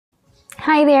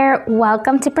Hi there,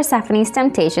 welcome to Persephone's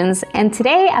Temptations, and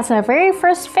today as my very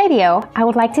first video, I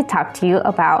would like to talk to you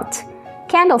about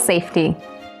candle safety.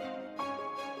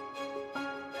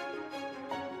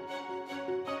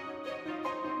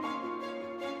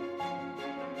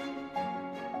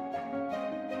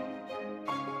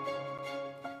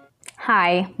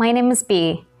 Hi, my name is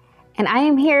Bee, and I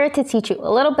am here to teach you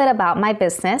a little bit about my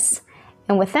business,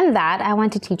 and within that, I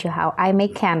want to teach you how I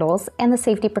make candles and the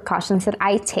safety precautions that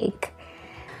I take.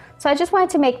 So I just wanted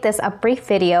to make this a brief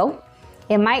video.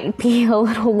 It might be a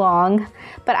little long,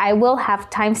 but I will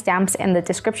have timestamps in the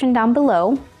description down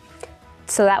below,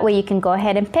 so that way you can go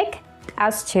ahead and pick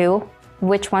as to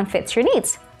which one fits your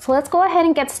needs. So let's go ahead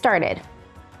and get started.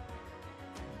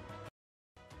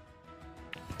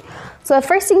 So the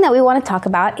first thing that we want to talk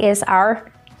about is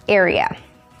our area.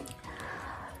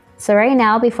 So right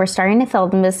now, before starting to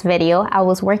film this video, I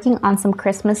was working on some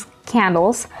Christmas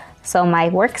candles. So my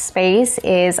workspace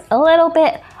is a little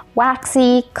bit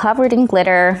waxy, covered in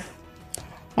glitter,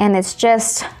 and it's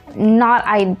just not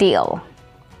ideal.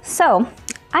 So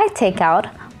I take out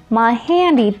my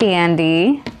handy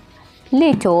dandy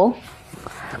little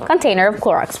container of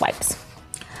Clorox wipes.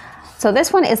 So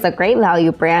this one is the Great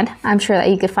Value brand. I'm sure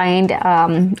that you could find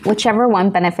whichever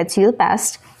one benefits you the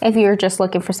best. If you're just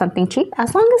looking for something cheap,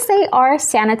 as long as they are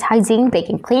sanitizing, they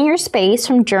can clean your space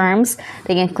from germs,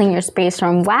 they can clean your space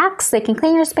from wax, they can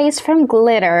clean your space from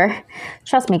glitter.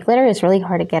 Trust me, glitter is really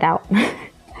hard to get out.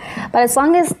 But as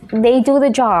long as they do the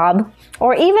job,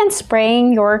 or even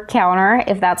spraying your counter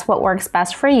if that's what works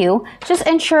best for you, just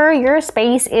ensure your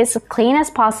space is clean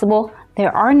as possible.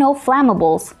 There are no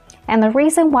flammables. And the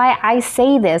reason why I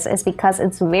say this is because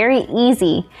it's very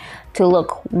easy to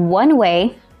look one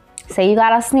way. Say you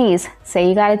gotta sneeze, say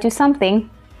you gotta do something.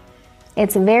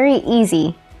 It's very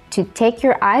easy to take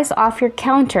your eyes off your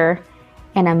counter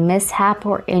and a mishap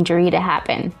or injury to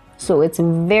happen. So it's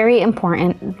very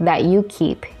important that you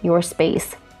keep your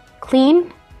space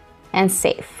clean and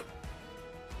safe.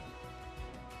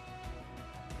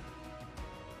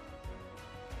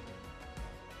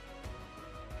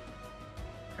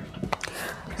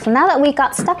 So now that we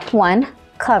got step one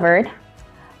covered,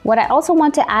 what I also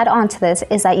want to add on to this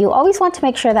is that you always want to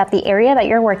make sure that the area that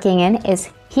you're working in is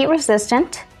heat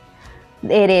resistant,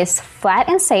 it is flat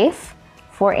and safe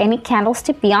for any candles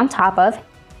to be on top of,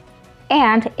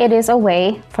 and it is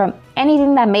away from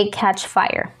anything that may catch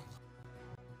fire.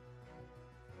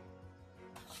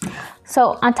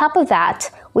 So on top of that,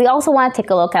 we also want to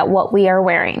take a look at what we are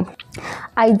wearing.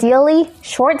 Ideally,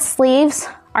 short sleeves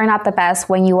are not the best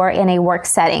when you are in a work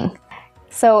setting.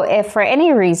 So if for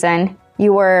any reason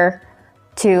you were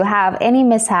to have any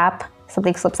mishap,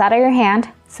 something slips out of your hand,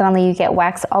 suddenly you get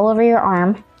wax all over your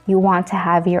arm, you want to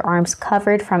have your arms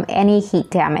covered from any heat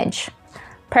damage.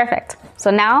 Perfect.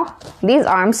 So now these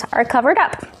arms are covered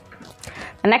up.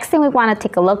 The next thing we want to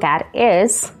take a look at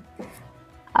is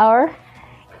our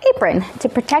apron to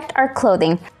protect our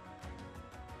clothing.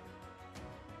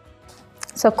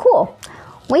 So cool,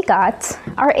 we got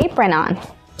our apron on.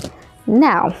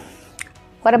 Now,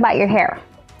 what about your hair?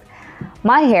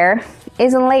 My hair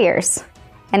is in layers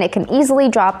and it can easily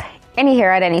drop any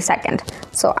hair at any second.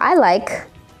 So I like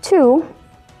to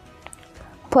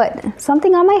put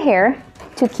something on my hair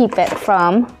to keep it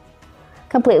from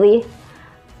completely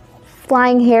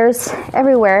flying hairs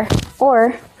everywhere,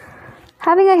 or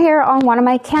having a hair on one of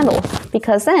my candles,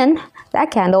 because then that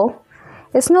candle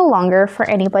is no longer for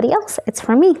anybody else, it's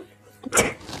for me.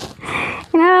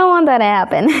 And I don't want that to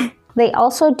happen. They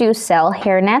also do sell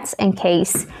hair nets in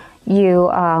case you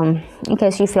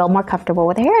feel more comfortable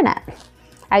with a hairnet.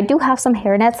 I do have some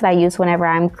hairnets that I use whenever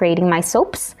I'm creating my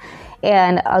soaps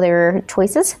and other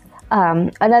choices.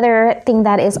 Another thing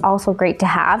that is also great to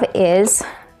have is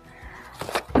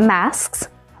masks.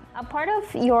 A part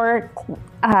of your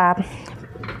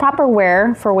proper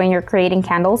wear for when you're creating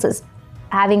candles is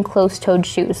having closed-toed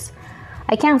shoes.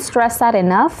 I can't stress that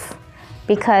enough,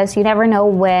 because you never know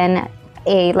when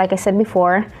like I said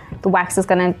before, the wax is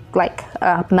gonna,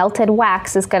 melted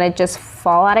wax is gonna just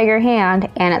fall out of your hand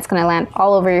and it's gonna land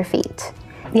all over your feet.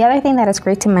 The other thing that is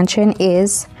great to mention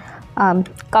is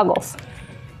goggles.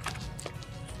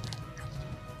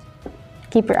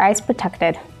 Keep your eyes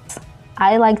protected.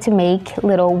 I like to make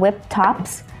little whip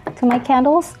tops to my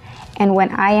candles, and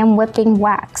when I am whipping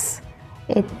wax,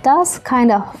 it does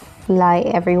kind of fly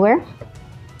everywhere.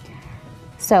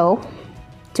 So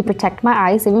to protect my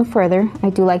eyes even further, I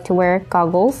do like to wear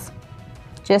goggles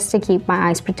just to keep my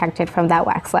eyes protected from that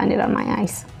wax landing on my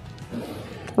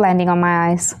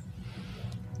eyes.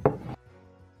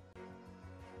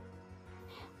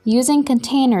 Using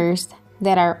containers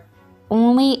that are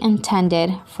only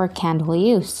intended for candle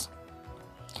use.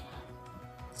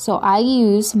 So I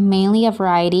use mainly a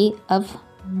variety of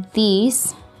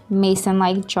these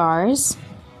mason-like jars.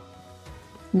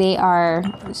 They are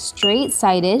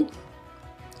straight-sided,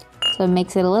 so it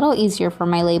makes it a little easier for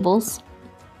my labels.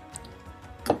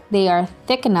 They are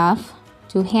thick enough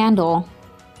to handle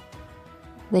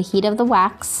the heat of the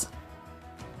wax,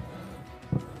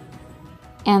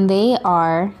 and they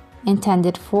are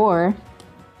intended for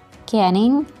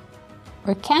canning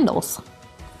or candles.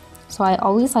 So I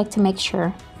always like to make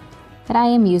sure that I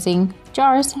am using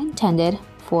jars intended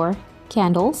for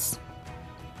candles.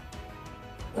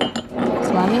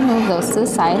 So let me move those to the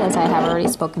side, as I have already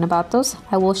spoken about those.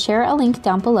 I will share a link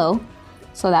down below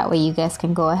so that way you guys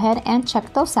can go ahead and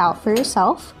check those out for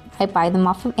yourself. I buy them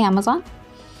off of Amazon.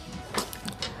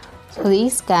 So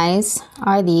these guys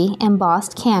are the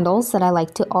embossed candles that I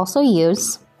like to also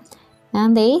use,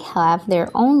 and they have their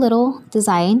own little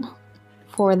design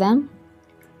for them,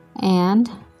 and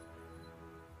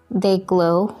they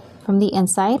glow from the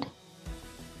inside,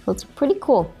 so it's pretty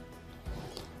cool.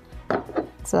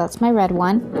 So that's my red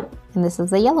one, and this is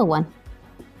the yellow one.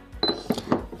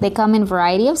 They come in a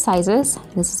variety of sizes.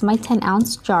 This is my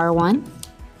 10-ounce jar one,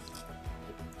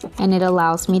 and it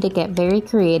allows me to get very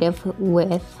creative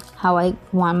with how I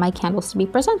want my candles to be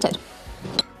presented.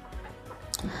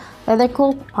 The other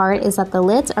cool part is that the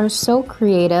lids are so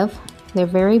creative, they're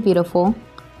very beautiful,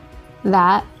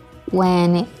 that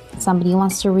when somebody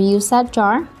wants to reuse that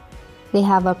jar, they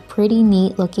have a pretty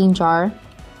neat looking jar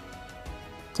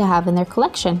to have in their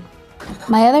collection.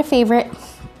 My other favorite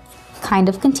kind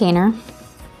of container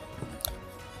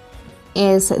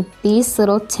is these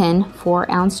little tin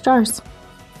 4-ounce jars.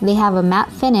 They have a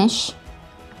matte finish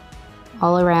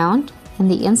all around,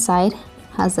 and the inside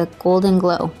has a golden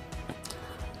glow.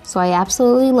 So I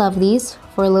absolutely love these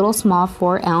for little small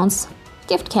 4-ounce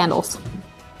gift candles.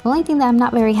 The only thing that I'm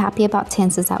not very happy about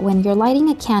tins is that when you're lighting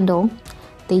a candle,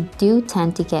 they do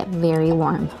tend to get very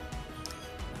warm.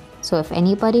 So if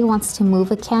anybody wants to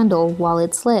move a candle while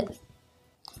it's lit,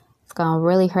 it's gonna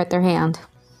really hurt their hand.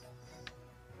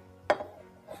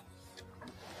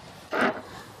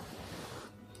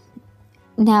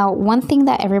 Now, one thing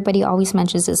that everybody always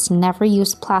mentions is never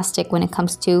use plastic when it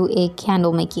comes to a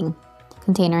candle making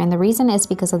container, and the reason is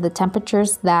because of the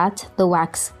temperatures that the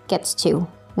wax gets to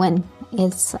when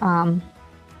it's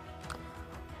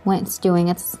doing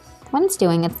its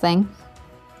thing.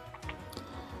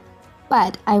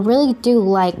 But I really do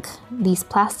like these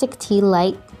plastic tea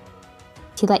light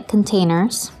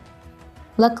containers.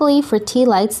 Luckily for tea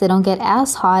lights, they don't get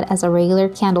as hot as a regular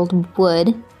candle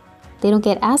would.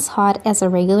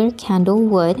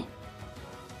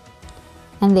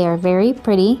 And they are very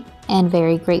pretty and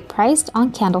very great priced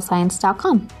on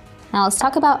candlescience.com. Now let's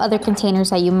talk about other containers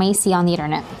that you may see on the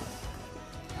internet.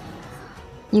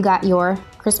 You got your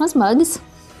Christmas mugs,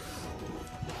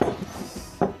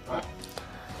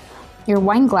 your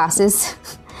wine glasses.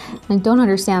 I don't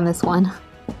understand this one.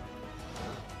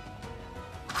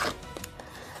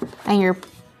 And your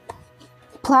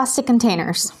plastic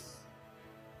containers.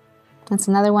 That's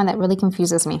another one that really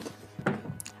confuses me.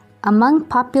 Among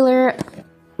popular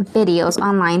videos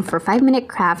online for 5-minute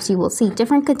crafts, you will see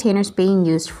different containers being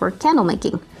used for candle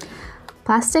making.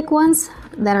 Plastic ones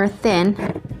that are thin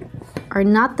are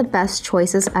not the best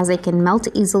choices, as they can melt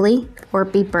easily or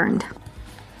be burned.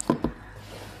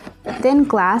 Thin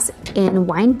glass in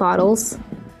wine bottles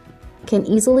can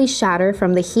easily shatter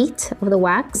from the heat of the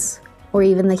wax or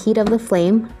even the heat of the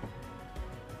flame.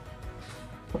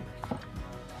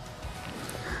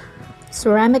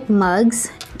 Ceramic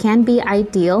mugs can be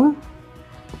ideal,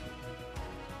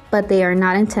 but they are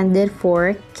not intended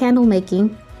for candle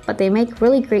making, but they make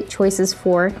really great choices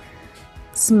for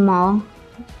small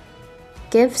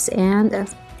gifts and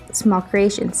small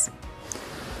creations.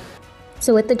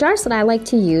 So with the jars that I like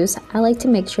to use, I like to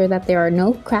make sure that there are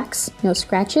no cracks, no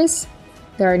scratches,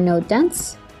 there are no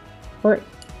dents, or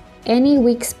any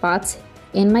weak spots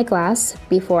in my glass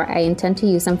before I intend to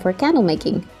use them for candle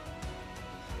making.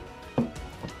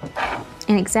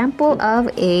 An example of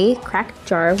a cracked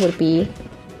jar would be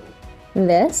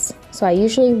this. So I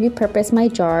usually repurpose my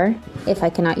jar if I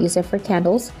cannot use it for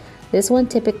candles. This one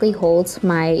typically holds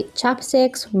my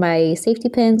chopsticks, my safety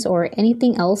pins, or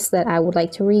anything else that I would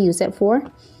like to reuse it for.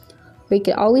 Or you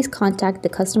can always contact the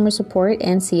customer support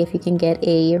and see if you can get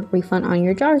a refund on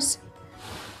your jars.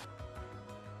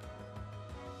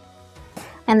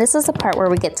 And this is the part where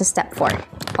we get to step 4.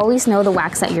 Always know the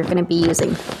wax that you're going to be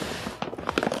using.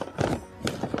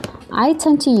 I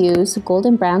tend to use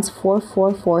Golden Brand's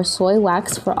 444 soy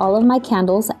wax for all of my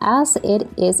candles, as it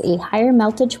is a higher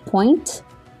meltage point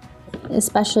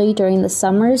especially during the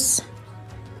summers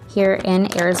here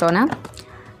in Arizona.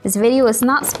 This video is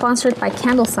not sponsored by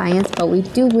Candle Science, but we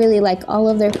do really like all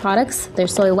of their products, their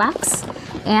soy wax,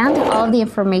 and all of the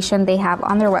information they have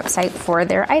on their website for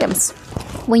their items.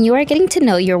 When you are getting to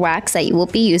know your wax that you will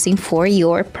be using for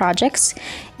your projects,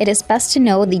 it is best to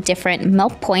know the different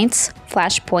melt points,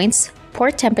 flash points,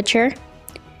 pour temperature,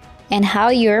 and how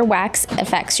your wax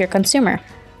affects your consumer.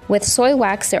 With soy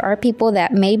wax, there are people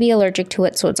that may be allergic to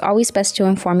it, so it's always best to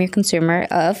inform your consumer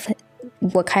of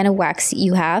what kind of wax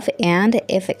you have and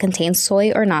if it contains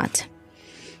soy or not.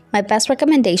 My best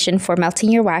recommendation for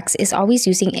melting your wax is always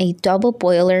using a double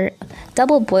boiler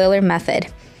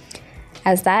method,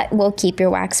 as that will keep your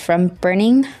wax from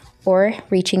burning or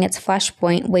reaching its flash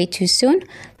point way too soon.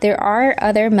 There are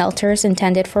other melters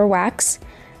intended for wax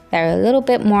that are a little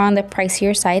bit more on the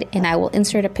pricier side, and I will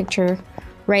insert a picture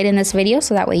right in this video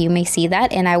so that way you may see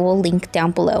that, and I will link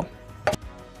down below.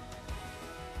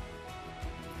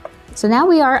 So now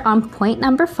we are on point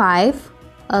number 5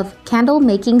 of candle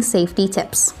making safety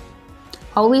tips.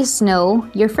 Always know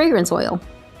your fragrance oil.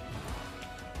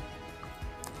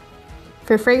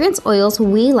 For fragrance oils,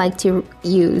 we like to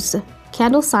use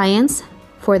Candle Science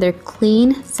for their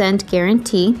clean scent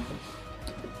guarantee,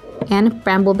 and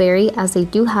Brambleberry, as they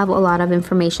do have a lot of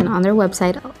information on their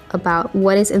website about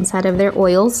what is inside of their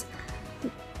oils,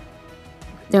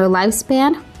 their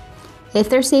lifespan, if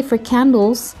they're safe for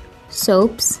candles,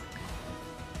 soaps,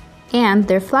 and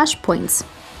their flash points.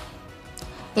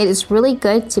 It is really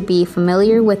good to be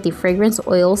familiar with the fragrance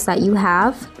oils that you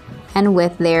have and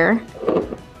with their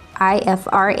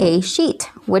IFRA sheet,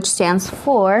 which stands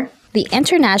for the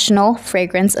International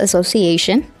Fragrance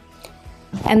Association,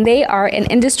 and they are an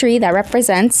industry that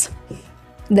represents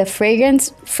the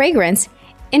fragrance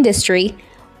industry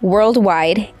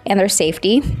worldwide and their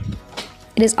safety.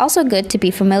 It is also good to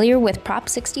be familiar with Prop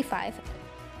 65.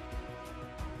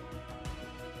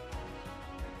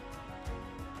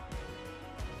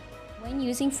 When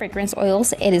using fragrance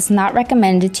oils, it is not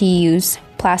recommended to use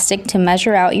plastic to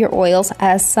measure out your oils,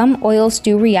 as some oils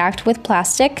do react with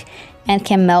plastic and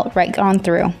can melt right on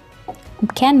through.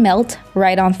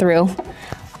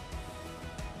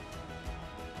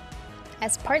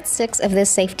 As part 6 of this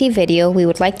safety video, we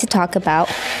would like to talk about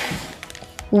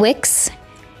wicks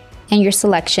and your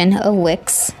selection of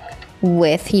wicks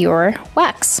with your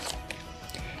wax.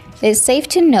 It is safe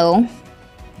to know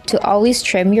to always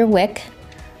trim your wick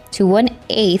to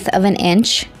 1/8 of an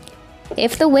inch.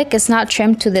 If the wick is not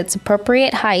trimmed to its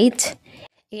appropriate height,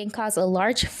 it can cause a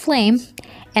large flame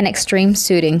and extreme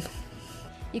sooting.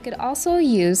 You could also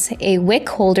use a wick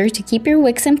holder to keep your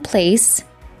wicks in place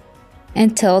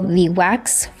until the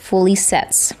wax fully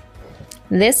sets.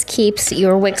 This keeps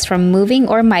your wicks from moving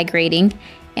or migrating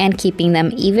and keeping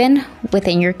them even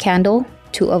within your candle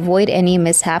to avoid any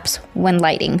mishaps when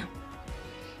lighting.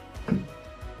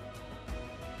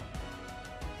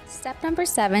 Step number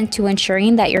 7 to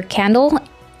ensuring that your candle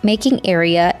making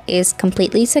area is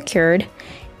completely secured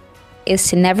is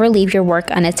to never leave your work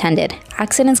unattended.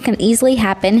 Accidents can easily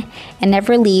happen, and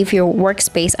never leave your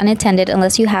workspace unattended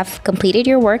unless you have completed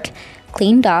your work,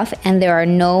 cleaned off, and there are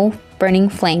no burning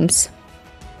flames.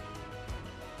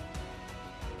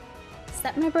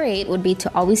 Step number 8 would be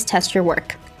to always test your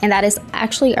work, and that is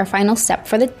actually our final step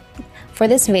for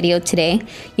this video today.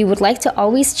 You would like to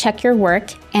always check your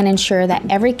work and ensure that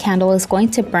every candle is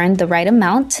going to burn the right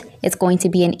amount, it's going to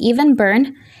be an even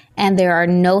burn, and there are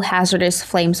no hazardous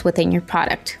flames within your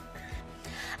product.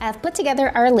 I have put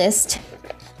together our list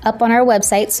up on our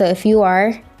website, so if you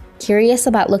are curious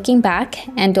about looking back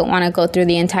and don't want to go through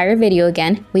the entire video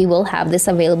again, we will have this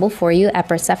available for you at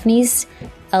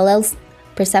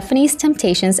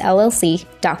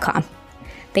persephonestemptations.contact.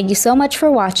 Thank you so much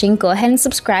for watching. Go ahead and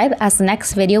subscribe, as the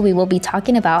next video we will be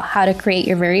talking about how to create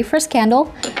your very first candle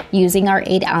using our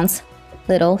 8-ounce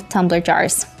little tumbler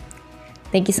jars.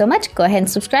 Thank you so much. Go ahead and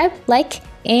subscribe, like,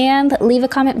 and leave a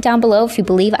comment down below if you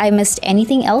believe I missed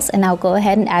anything else, and I'll go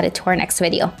ahead and add it to our next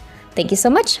video. Thank you so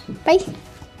much. Bye.